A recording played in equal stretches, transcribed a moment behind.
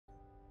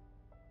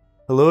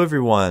Hello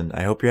everyone,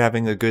 I hope you're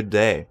having a good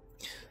day.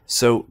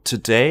 So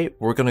today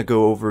we're going to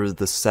go over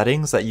the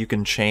settings that you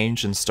can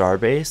change in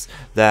Starbase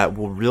that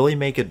will really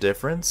make a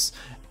difference,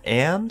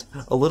 and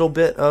a little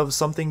bit of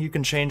something you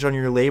can change on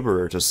your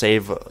laborer to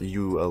save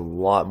you a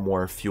lot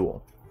more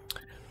fuel.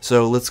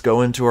 So let's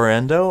go into our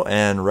endo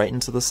and right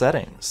into the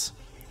settings.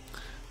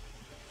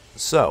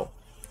 So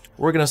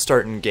we're going to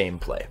start in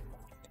gameplay.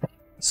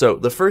 So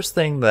the first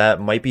thing that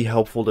might be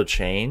helpful to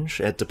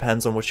change, it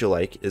depends on what you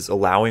like, is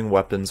allowing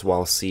weapons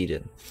while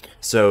seated.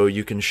 So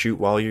you can shoot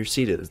while you're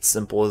seated. It's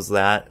simple as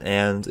that,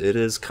 and it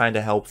is kind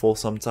of helpful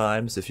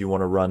sometimes if you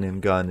want to run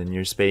and gun in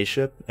your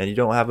spaceship and you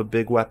don't have a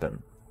big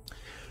weapon.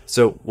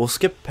 So we'll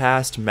skip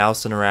past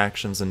mouse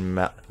interactions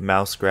and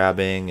mouse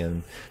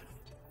grabbing,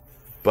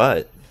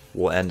 but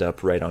we'll end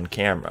up right on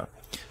camera.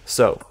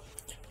 So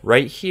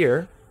right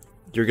here,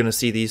 you're going to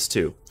see these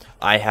two.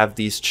 I have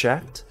these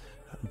checked,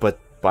 but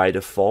by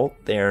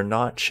default, they are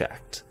not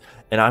checked,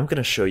 and I'm going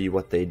to show you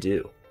what they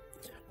do.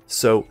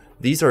 So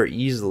these are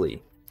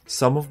easily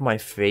some of my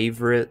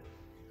favorite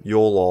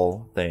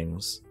YOLOL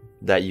things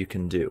that you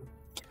can do.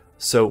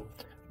 So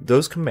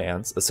those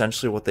commands,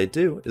 essentially what they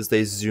do is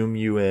they zoom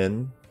you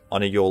in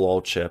on a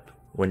YOLOL chip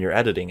when you're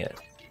editing it.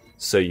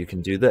 So you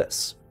can do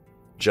this,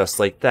 just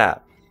like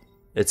that.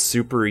 It's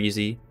super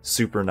easy,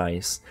 super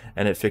nice,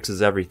 and it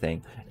fixes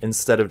everything,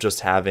 instead of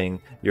just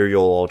having your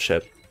YOLOL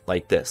chip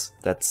like this.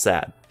 That's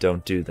sad.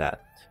 Don't do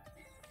that.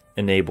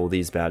 Enable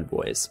these bad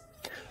boys.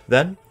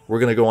 Then we're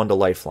going to go on to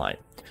Lifeline.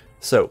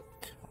 So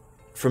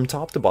from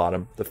top to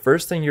bottom, the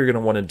first thing you're going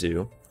to want to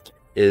do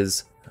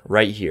is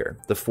right here,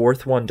 the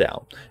fourth one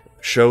down.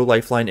 Show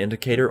Lifeline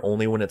indicator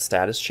only when its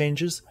status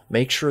changes.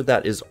 Make sure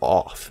that is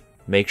off.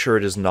 Make sure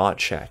it is not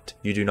checked.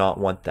 You do not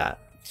want that.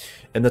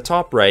 In the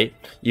top right,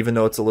 even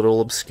though it's a little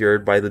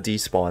obscured by the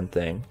despawn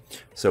thing,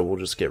 so we'll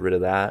just get rid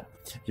of that,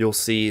 you'll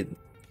see,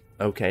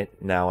 okay,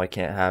 now I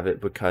can't have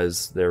it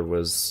because there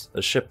was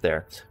a ship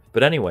there.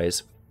 But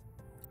anyways,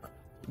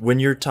 when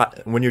you're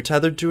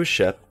tethered to a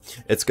ship,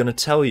 it's going to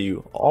tell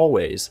you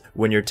always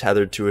when you're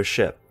tethered to a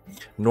ship.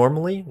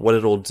 Normally, what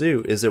it'll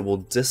do is it will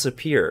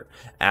disappear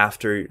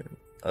after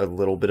a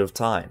little bit of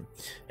time.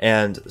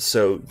 And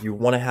so you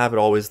want to have it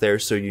always there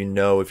so you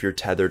know if you're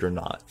tethered or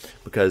not,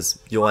 because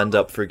you'll end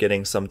up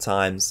forgetting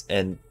sometimes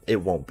and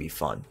it won't be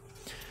fun.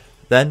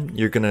 Then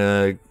you're going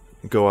to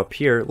go up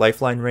here,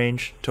 Lifeline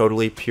Range,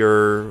 totally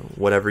pure,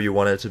 whatever you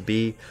want it to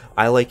be.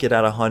 I like it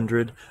at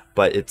 100,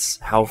 but it's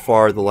how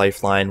far the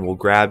lifeline will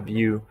grab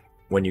you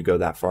when you go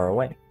that far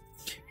away.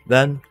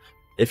 Then,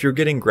 if you're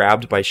getting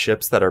grabbed by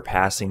ships that are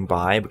passing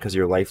by because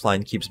your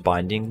lifeline keeps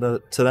binding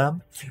to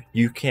them,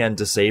 you can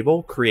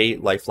disable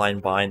Create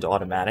Lifeline Bind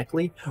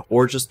automatically,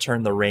 or just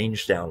turn the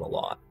range down a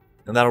lot,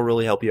 and that'll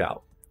really help you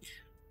out.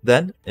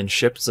 Then, in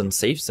ships and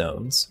safe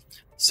zones,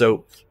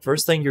 so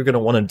first thing you're going to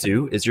want to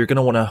do is you're going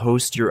to want to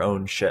host your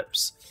own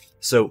ships.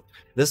 So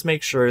this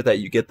makes sure that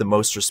you get the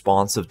most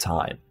responsive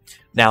time.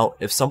 Now,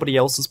 if somebody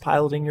else is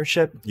piloting your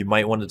ship, you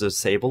might want to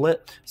disable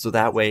it, so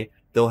that way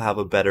they'll have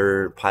a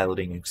better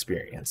piloting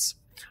experience.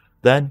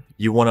 Then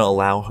you want to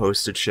allow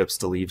hosted ships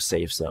to leave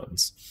safe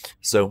zones.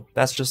 So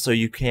that's just so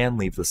you can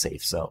leave the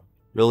safe zone.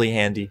 Really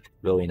handy,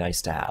 really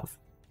nice to have.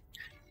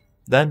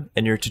 Then,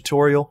 in your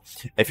tutorial,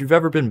 if you've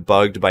ever been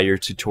bugged by your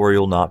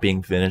tutorial not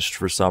being finished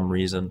for some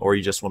reason, or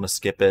you just want to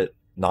skip it,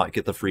 not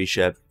get the free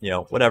ship,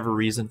 whatever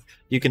reason,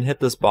 you can hit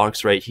this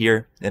box right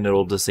here and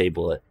it'll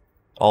disable it.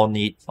 All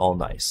neat, all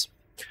nice.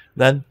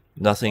 Then,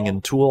 nothing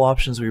in tool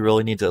options we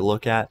really need to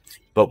look at,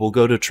 but we'll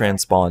go to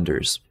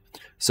Transponders.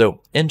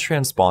 So, in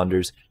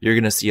Transponders, you're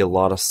going to see a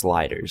lot of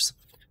sliders.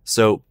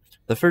 So,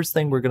 the first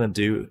thing we're going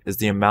to do is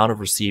the amount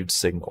of received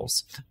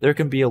signals. There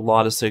can be a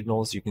lot of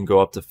signals. You can go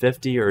up to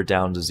 50 or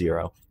down to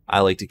 0. I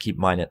like to keep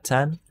mine at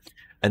 10.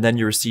 And then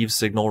you receive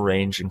signal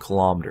range in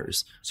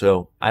kilometers.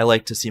 So I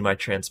like to see my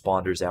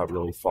transponders out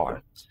really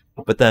far.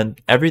 But then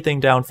everything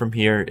down from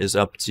here is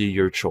up to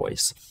your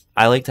choice.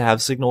 I like to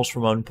have signals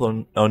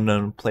from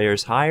unknown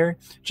players higher,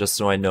 just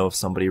so I know if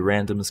somebody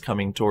random is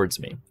coming towards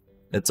me.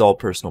 It's all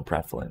personal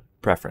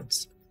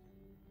preference.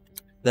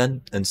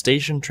 Then, in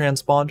station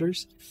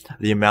transponders,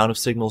 the amount of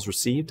signals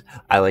received,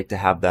 I like to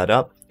have that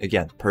up.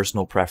 Again,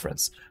 personal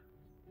preference.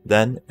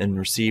 Then, in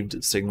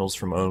received signals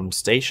from owned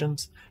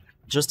stations,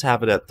 just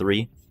have it at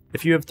 3.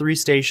 If you have 3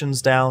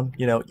 stations down,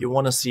 you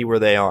want to see where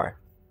they are.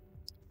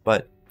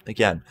 But,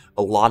 again,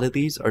 a lot of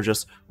these are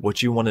just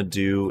what you want to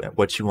do and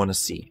what you want to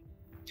see.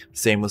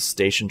 Same with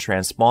station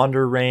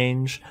transponder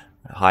range,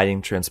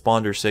 hiding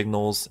transponder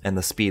signals, and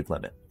the speed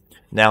limit.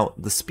 Now,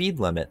 the speed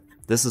limit,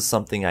 this is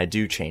something I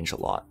do change a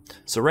lot.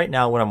 So right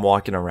now when I'm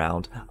walking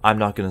around, I'm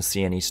not going to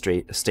see any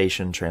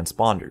station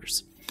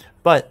transponders.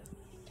 But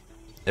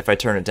if I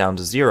turn it down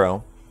to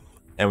 0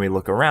 and we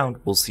look around,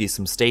 we'll see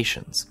some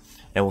stations,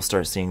 and we'll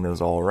start seeing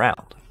those all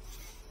around.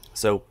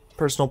 So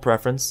personal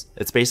preference,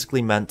 it's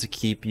basically meant to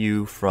keep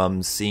you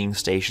from seeing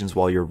stations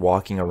while you're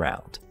walking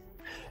around.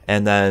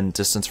 And then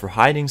distance for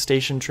hiding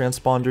station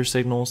transponder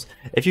signals.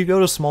 If you go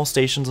to small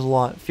stations a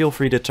lot, feel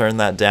free to turn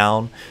that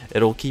down.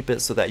 It'll keep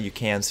it so that you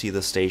can see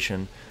the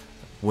station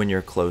when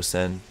you're close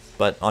in,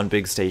 but on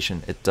big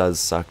station it does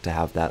suck to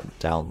have that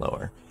down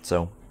lower.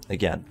 So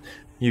again,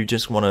 you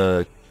just want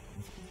to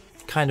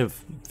kind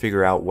of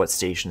figure out what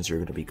stations you're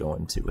going to be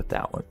going to with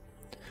that one.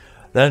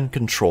 Then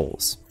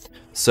controls.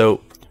 So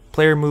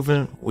player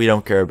movement, we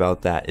don't care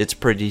about that. It's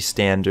pretty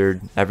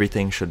standard.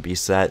 Everything should be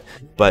set,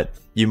 but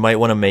you might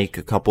want to make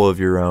a couple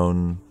of your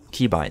own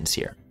keybinds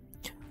here.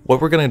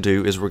 What we're going to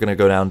do is we're going to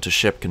go down to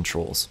ship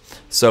controls.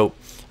 So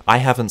I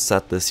haven't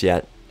set this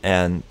yet,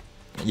 and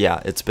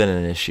yeah, it's been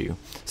an issue.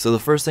 So the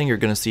first thing you're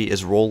going to see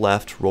is roll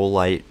left, roll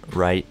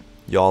right,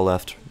 yaw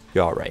left,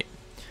 yaw right.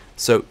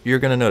 So you're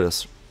going to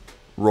notice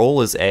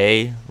roll is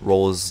A,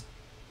 roll is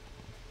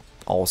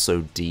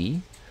also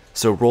D.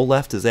 So roll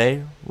left is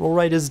A, roll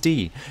right is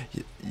D.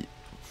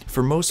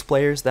 For most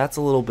players, that's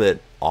a little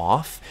bit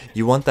off.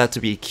 You want that to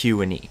be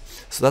Q and E.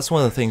 So that's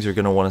one of the things you're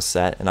going to want to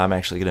set, and I'm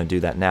actually going to do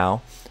that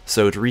now.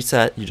 So to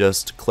reset, you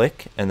just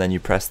click, and then you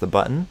press the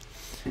button.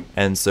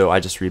 And so I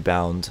just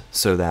rebound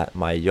so that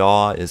my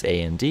yaw is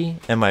A and D,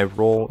 and my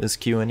roll is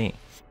Q and E.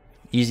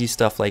 Easy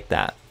stuff like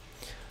that.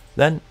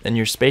 Then, in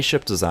your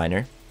Spaceship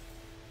Designer,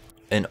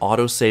 in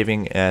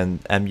auto-saving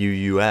and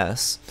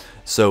MUUS,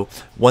 so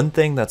one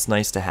thing that's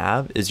nice to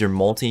have is your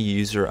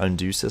multi-user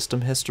undo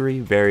system history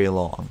very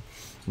long.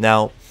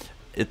 Now,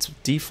 it's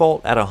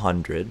default at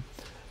 100.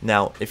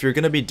 Now, if you're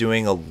going to be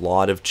doing a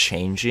lot of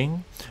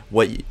changing,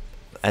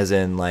 as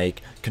in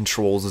like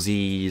Control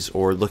Z's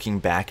or looking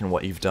back in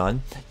what you've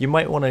done, you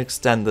might want to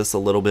extend this a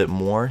little bit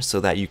more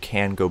so that you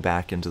can go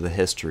back into the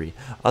history.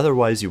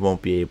 Otherwise, you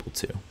won't be able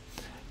to.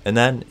 And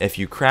then if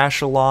you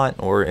crash a lot,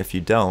 or if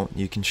you don't,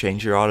 you can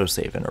change your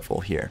autosave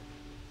interval here.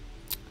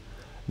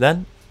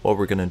 Then what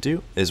we're going to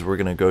do is we're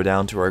going to go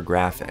down to our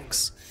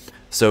graphics.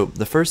 So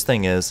the first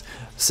thing is,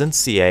 since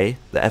CA,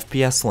 the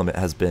FPS limit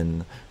has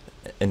been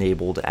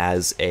enabled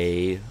as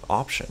a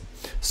option.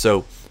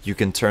 So you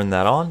can turn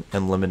that on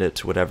and limit it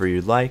to whatever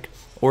you'd like,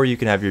 or you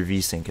can have your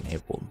VSync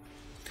enabled.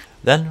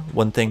 Then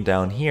one thing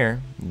down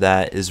here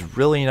that is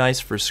really nice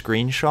for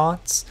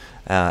screenshots,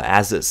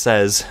 as it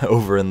says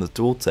over in the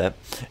tooltip,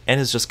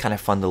 and is just kind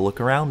of fun to look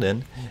around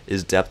in,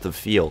 is depth of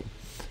field.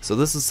 So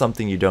this is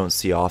something you don't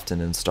see often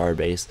in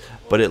Starbase,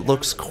 but it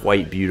looks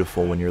quite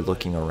beautiful when you're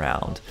looking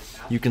around.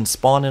 You can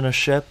spawn in a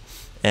ship,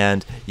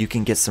 and you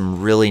can get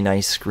some really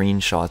nice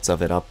screenshots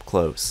of it up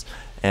close,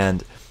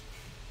 and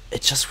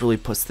it just really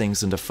puts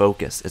things into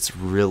focus. It's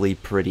really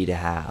pretty to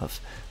have.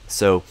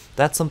 So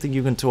that's something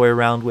you can toy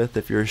around with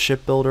if you're a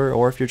shipbuilder,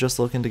 or if you're just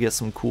looking to get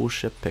some cool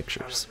ship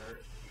pictures.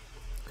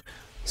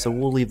 So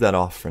we'll leave that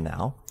off for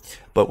now.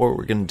 But what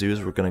we're going to do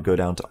is we're going to go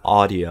down to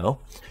audio,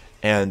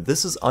 and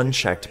this is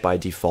unchecked by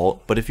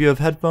default, but if you have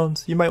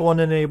headphones, you might want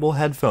to enable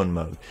headphone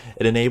mode.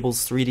 It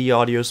enables 3D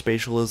audio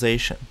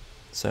spatialization,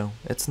 so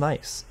it's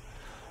nice.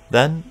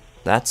 Then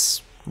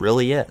that's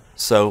really it.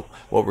 So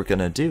what we're going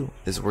to do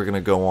is we're going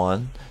to go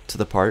on to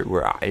the part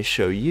where I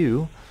show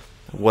you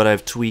what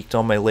I've tweaked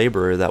on my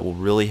laborer that will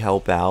really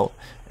help out,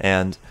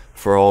 and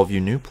for all of you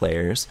new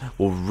players,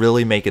 will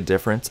really make a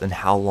difference in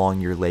how long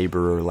your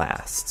laborer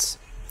lasts.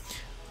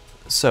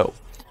 So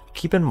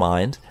keep in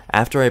mind,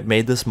 after I've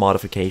made this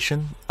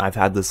modification, I've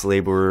had this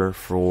laborer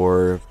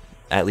for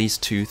at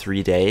least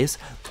 2-3 days.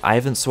 I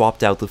haven't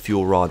swapped out the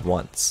fuel rod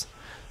once.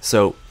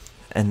 So,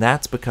 and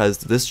that's because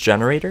this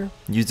generator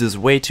uses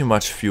way too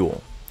much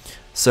fuel.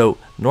 So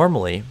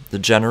normally the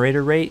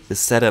generator rate is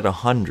set at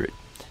 100.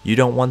 You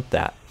don't want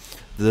that.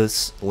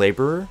 This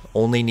laborer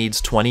only needs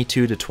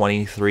 22 to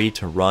 23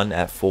 to run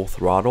at full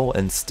throttle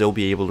and still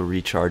be able to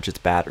recharge its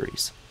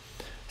batteries.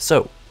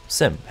 So,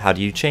 Sim, how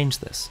do you change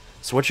this?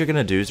 So what you're going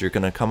to do is you're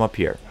going to come up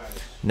here.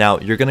 Now,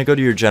 you're going to go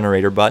to your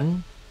generator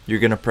button, you're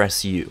going to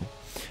press U,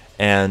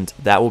 and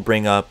that will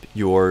bring up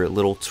your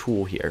little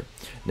tool here.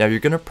 Now, you're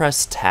going to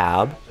press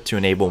Tab to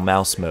enable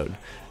mouse mode.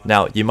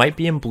 Now, you might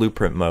be in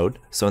blueprint mode,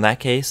 so in that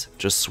case,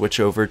 just switch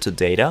over to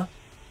data,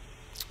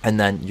 and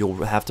then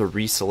you'll have to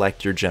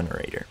reselect your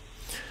generator.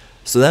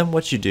 So then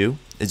what you do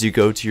is you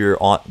go to your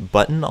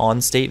button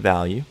on state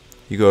value,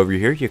 you go over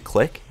here, you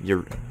click,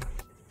 you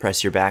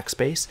press your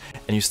backspace,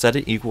 and you set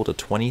it equal to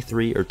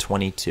 23 or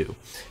 22.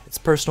 It's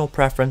personal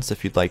preference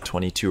if you'd like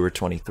 22 or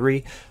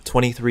 23.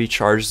 23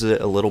 charges it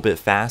a little bit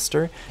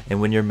faster,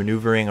 and when you're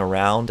maneuvering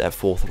around at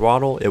full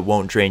throttle, it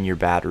won't drain your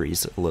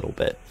batteries a little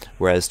bit,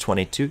 whereas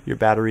 22, your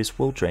batteries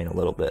will drain a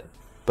little bit.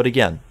 But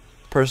again,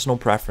 personal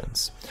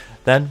preference.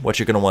 Then what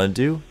you're going to want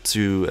to do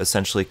to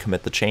essentially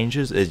commit the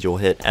changes is you'll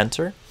hit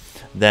enter,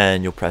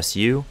 then you'll press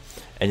U,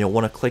 and you'll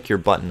want to click your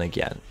button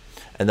again,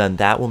 and then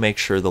that will make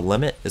sure the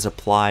limit is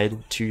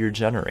applied to your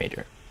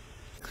generator.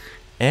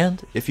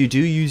 And if you do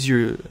use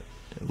your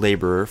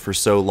laborer for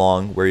so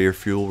long where your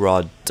fuel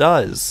rod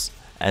does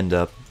end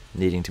up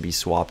needing to be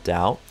swapped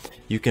out,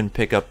 you can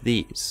pick up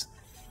these.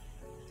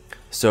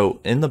 So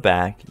in the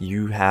back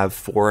you have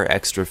 4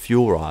 extra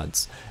fuel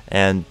rods,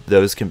 and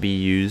those can be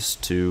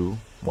used to,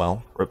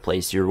 well,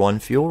 replace your one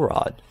fuel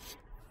rod,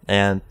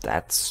 and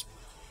that's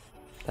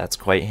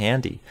quite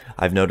handy.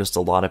 I've noticed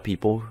a lot of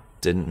people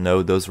didn't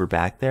know those were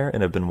back there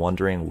and have been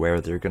wondering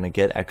where they're going to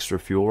get extra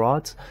fuel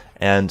rods,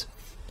 and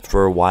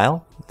for a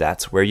while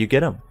that's where you get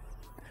them.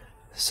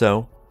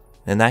 So,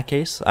 in that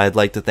case, I'd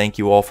like to thank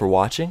you all for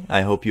watching.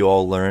 I hope you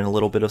all learn a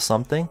little bit of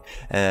something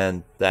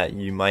and that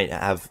you might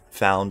have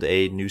found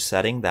a new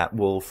setting that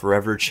will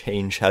forever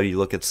change how you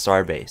look at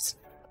Starbase.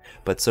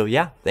 But so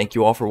yeah, thank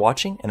you all for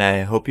watching, and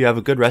I hope you have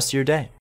a good rest of your day.